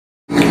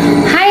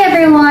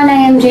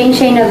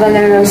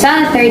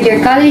Evalaroza,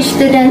 third-year college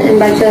student and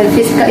Bachelor of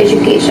Physical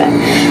Education.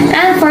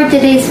 And for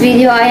today's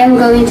video, I am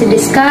going to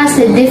discuss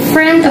the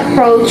different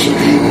approach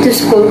to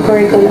school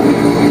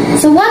curriculum.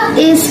 So what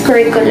is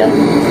curriculum?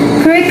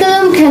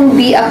 Curriculum can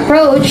be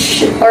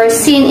approached or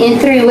seen in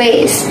three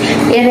ways.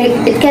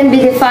 It can be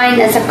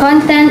defined as a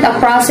content, a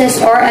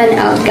process, or an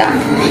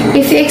outcome.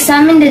 If you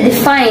examine the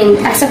defined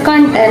as a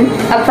content,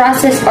 a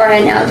process, or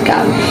an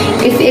outcome.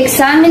 If you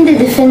examine the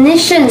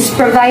definitions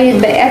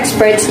provided by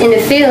experts in the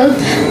field,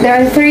 there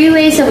are three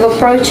ways of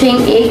approaching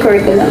a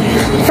curriculum.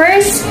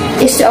 First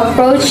is to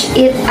approach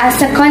it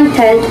as a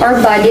content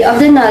or body of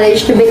the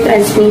knowledge to be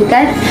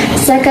transmitted.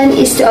 Second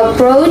is to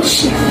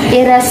approach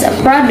it as a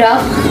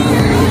product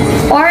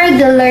or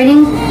the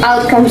learning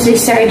outcomes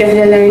desired of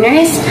the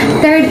learners.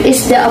 Third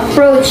is to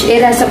approach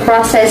it as a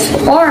process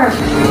or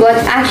what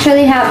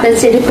actually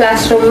happens in the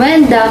classroom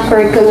when the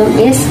curriculum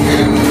is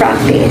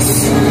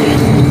practiced.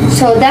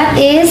 So that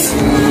is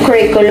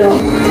curriculum.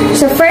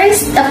 So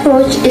first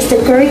approach is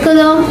the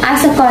curriculum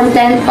as a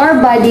content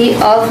or body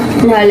of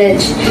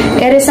knowledge.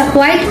 It is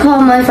quite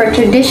common for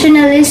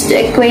traditionalists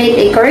to equate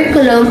a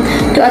curriculum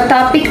to a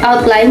topic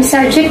outline,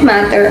 subject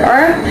matter,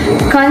 or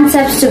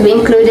concepts to be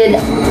included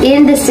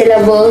in the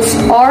syllables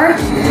or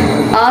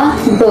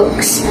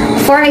books.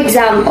 For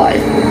example,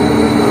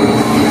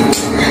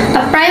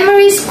 a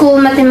primary school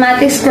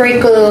mathematics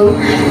curriculum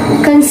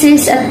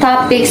consists of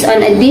topics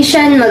on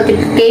addition,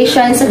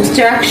 multiplication,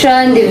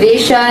 subtraction,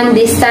 division,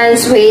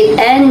 distance, weight,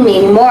 and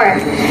many more.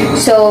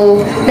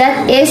 So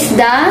that is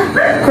the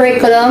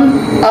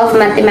curriculum of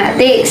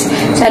mathematics.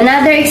 So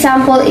another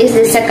example is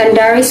the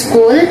secondary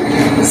school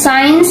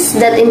science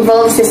that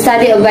involves the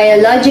study of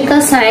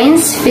biological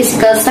science,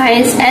 physical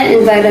science, and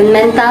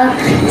environmental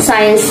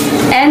science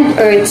and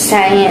earth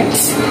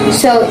science.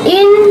 So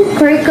in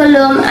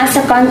curriculum as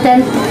a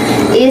content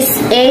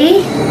is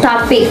a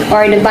topic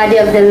or the body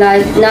of the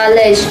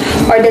knowledge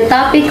or the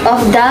topic of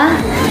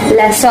the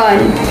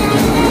lesson.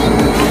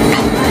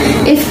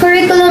 If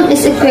curriculum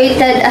is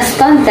equated as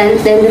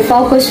content, then the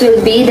focus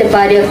will be the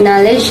body of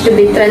knowledge to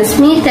be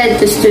transmitted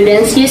to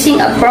students using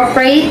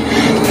appropriate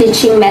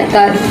teaching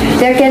method.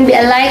 There can be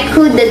a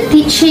likelihood that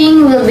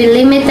teaching will be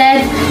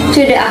limited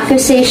to the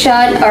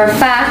acquisition or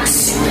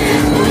facts,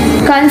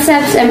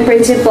 concepts, and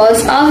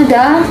principles of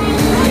the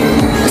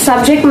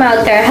subject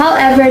matter.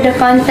 However, the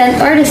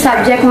content or the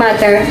subject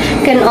matter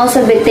can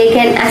also be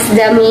taken as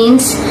the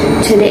means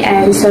to the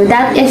end. So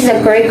that is the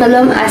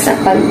curriculum as a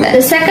content.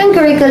 The second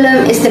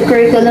curriculum is the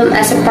curriculum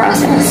as a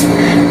process.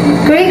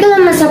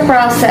 Curriculum as a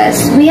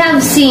process, we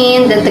have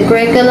seen that the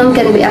curriculum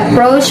can be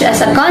approached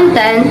as a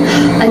content.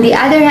 On the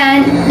other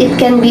hand, it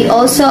can be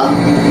also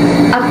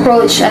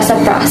approached as a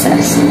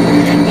process.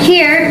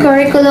 Here,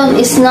 curriculum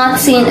is not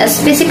seen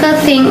as physical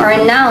thing or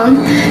a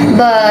noun,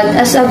 but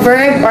as a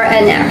verb or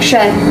an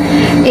action.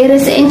 It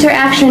is the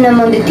interaction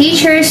among the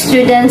teachers,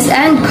 students,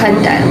 and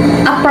content.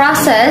 A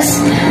process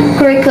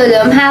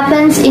curriculum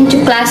happens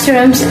into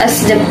classrooms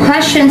as the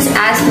questions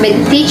asked by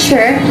the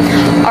teacher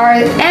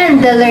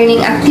and the learning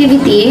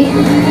activity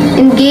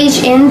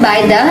engaged in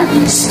by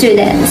the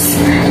students.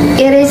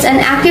 It is an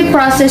active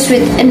process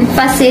with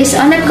emphasis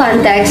on a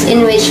context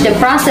in which the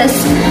process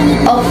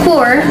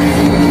occurs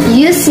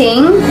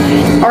using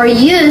or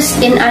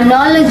used in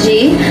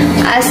analogy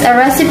as a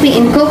recipe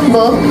in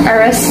cookbook. A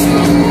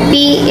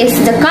recipe is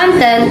the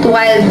content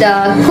while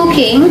the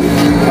cooking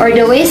or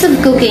the ways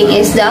of cooking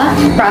is the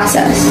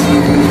process.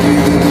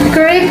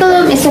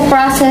 Curriculum is a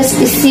process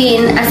is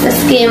seen as a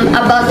scheme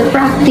about the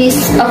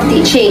practice of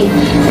teaching.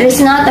 It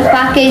is not a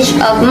package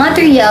of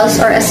materials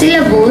or a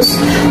syllabus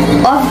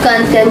of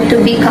content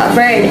to be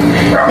covered.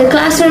 The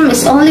classroom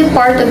is only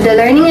part of the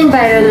learning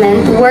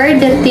environment where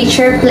the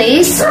teacher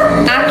plays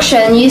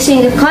action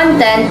using the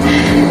content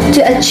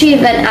to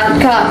achieve an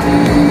outcome.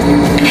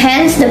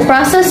 Hence, the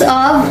process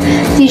of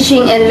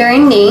teaching and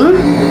learning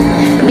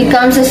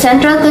becomes a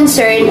central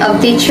concern of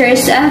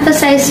teachers to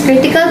emphasize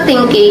critical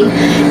thinking,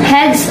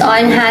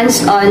 heads-on,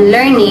 hands-on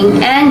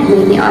learning, and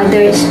many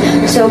others.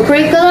 So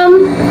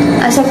curriculum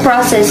as a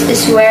process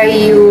is where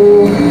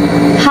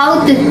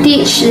how to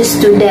teach the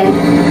student.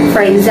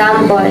 For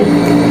example,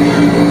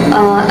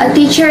 a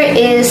teacher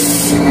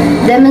is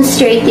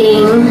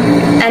demonstrating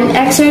an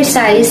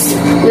exercise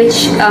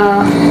which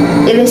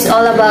it is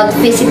all about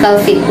physical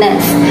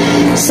fitness.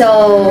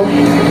 So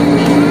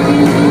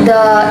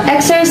the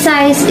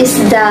exercise is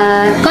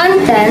the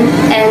content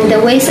and the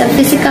ways of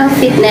physical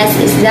fitness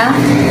is the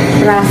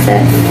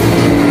process.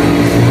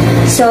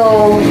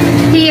 So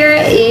here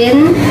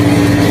in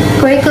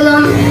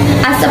curriculum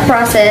as a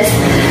process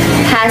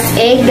has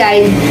a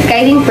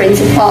guiding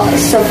principle.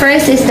 So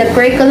first is the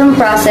curriculum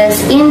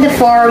process in the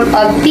form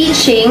of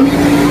teaching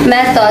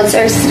methods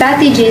or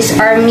strategies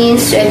or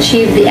means to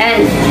achieve the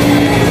end.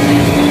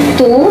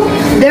 2.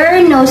 There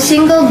are no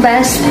single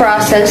best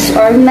process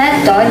or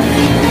method.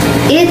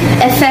 Its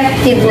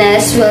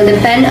effectiveness will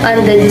depend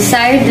on the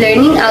desired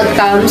learning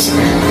outcomes,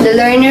 the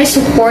learner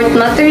support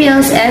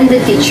materials, and the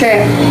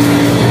teacher.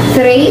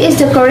 3 is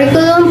the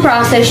curriculum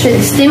process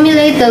should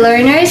stimulate the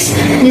learner's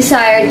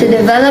desire to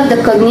develop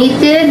the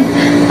cognitive,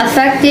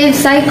 affective,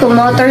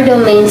 psychomotor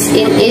domains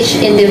in each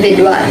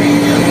individual.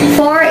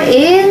 4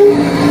 is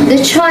the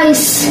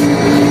choice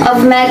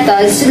of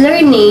methods,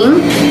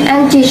 learning,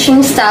 and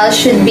teaching styles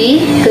should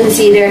be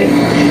considered.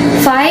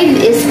 5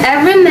 is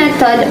every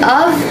method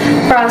of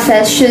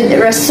process should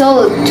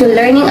result to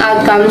learning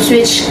outcomes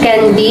which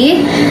can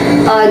be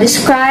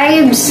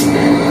described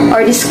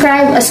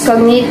as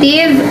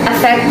cognitive,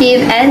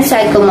 affective, and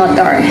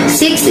psychomotor.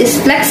 6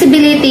 is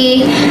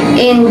flexibility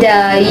in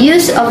the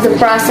use of the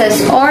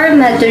process or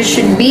method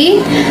should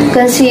be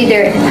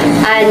considered.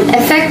 An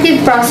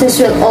effective process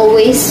will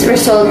always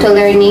result to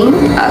learning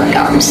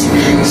outcomes.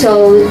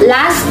 So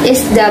last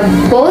is the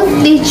both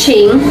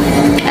teaching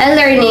and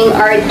learning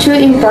are two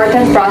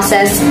important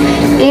process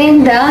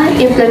in the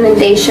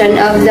implementation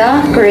of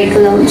the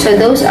curriculum. So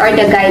those are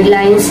the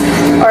guidelines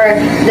or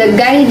the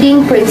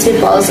guiding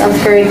principles of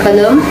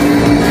curriculum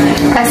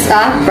as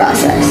a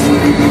process.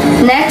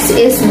 Next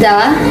is the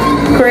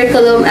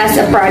curriculum as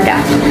a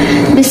product.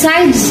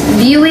 Besides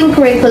viewing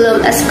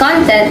curriculum as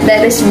content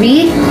that is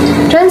be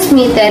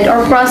transmitted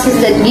or process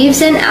that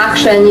gives an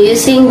action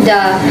using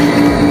the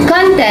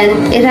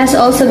content, it has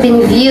also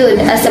been viewed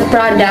as a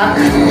product.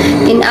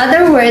 In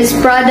other words,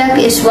 product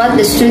is what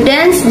the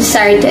students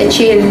desire to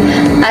achieve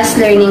as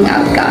learning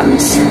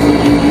outcomes.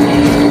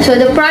 So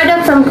the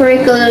product from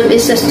curriculum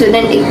is a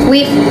student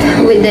equipped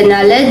with the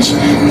knowledge,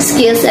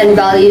 skills, and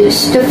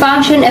values to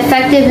function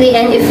effectively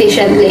and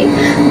efficiently.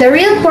 The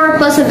real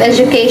purpose of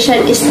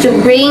education is to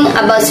bring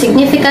about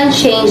significant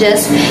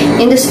changes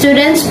in the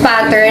student's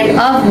pattern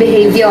of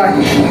behavior.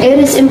 It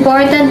is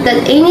important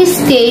that any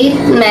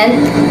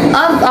statement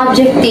of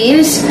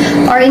objectives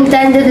or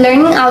intended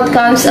learning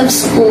outcomes of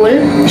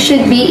school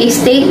should be a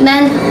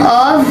statement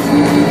of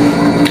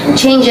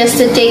changes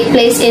to take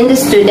place in the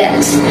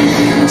students.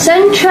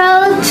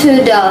 Central to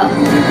the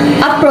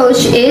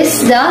approach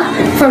is the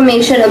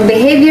formation of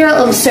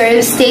behavioral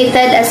observed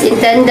stated as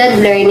intended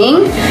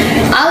learning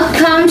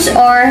outcomes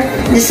or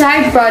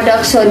desired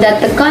products so that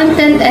the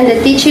content and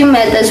the teaching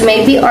methods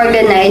may be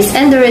organized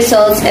and the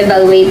results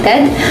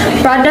evaluated.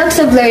 Products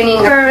of learning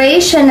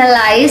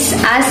operationalized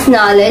as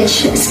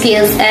knowledge,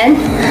 skills, and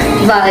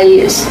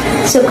values.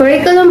 So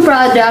curriculum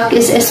product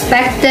is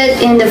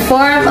expected in the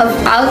form of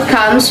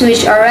outcomes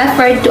which are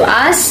referred to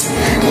as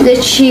the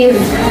achieved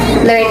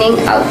learning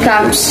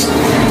outcomes.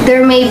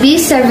 There may be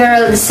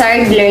several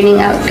desired learning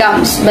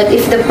outcomes, but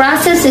if the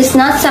process is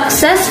not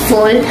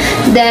successful,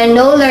 then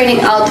no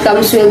learning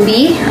outcomes will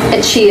be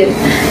achieved.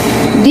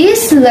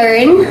 These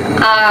learn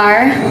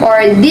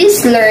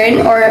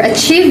or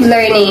achieve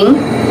learning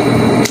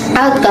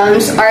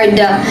outcomes are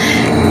the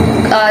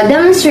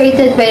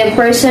demonstrated by a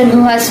person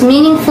who has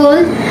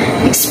meaningful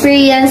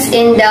experience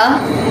in the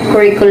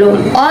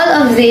curriculum. All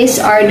of these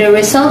are the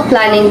result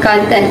planning,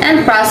 content,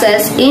 and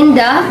process in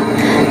the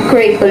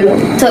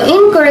curriculum. So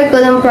in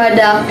curriculum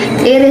product,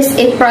 it is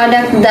a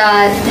product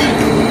that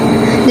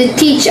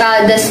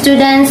the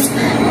students'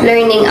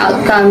 learning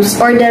outcomes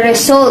or the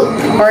result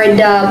or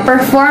the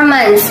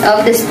performance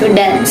of the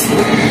students.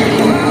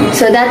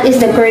 So that is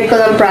the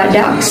curriculum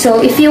product.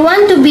 So if you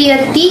want to be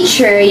a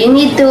teacher, you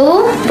need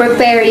to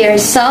prepare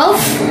yourself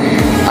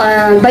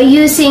by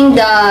using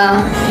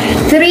the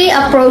 3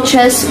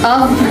 approaches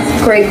of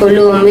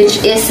curriculum,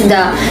 which is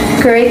the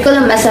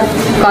curriculum as a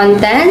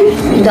content,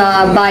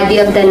 the body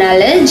of the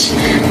knowledge,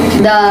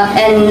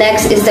 and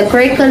next is the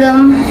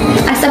curriculum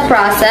as a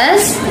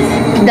process,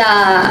 the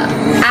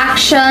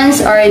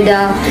actions or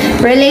the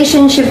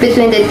relationship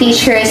between the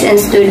teachers and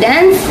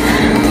students.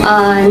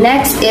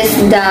 Next is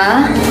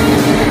the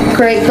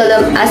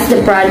curriculum as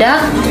the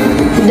product,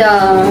 the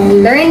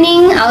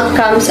learning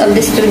outcomes of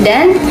the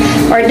student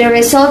or the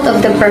result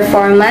of the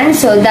performance.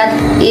 So that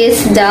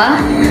is the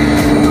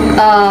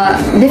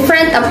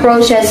different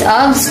approaches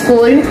of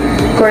school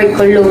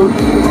curriculum.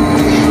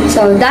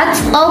 So that's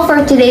all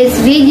for today's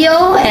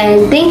video,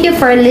 and thank you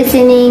for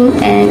listening,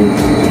 and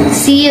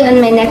see you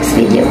in my next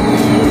video.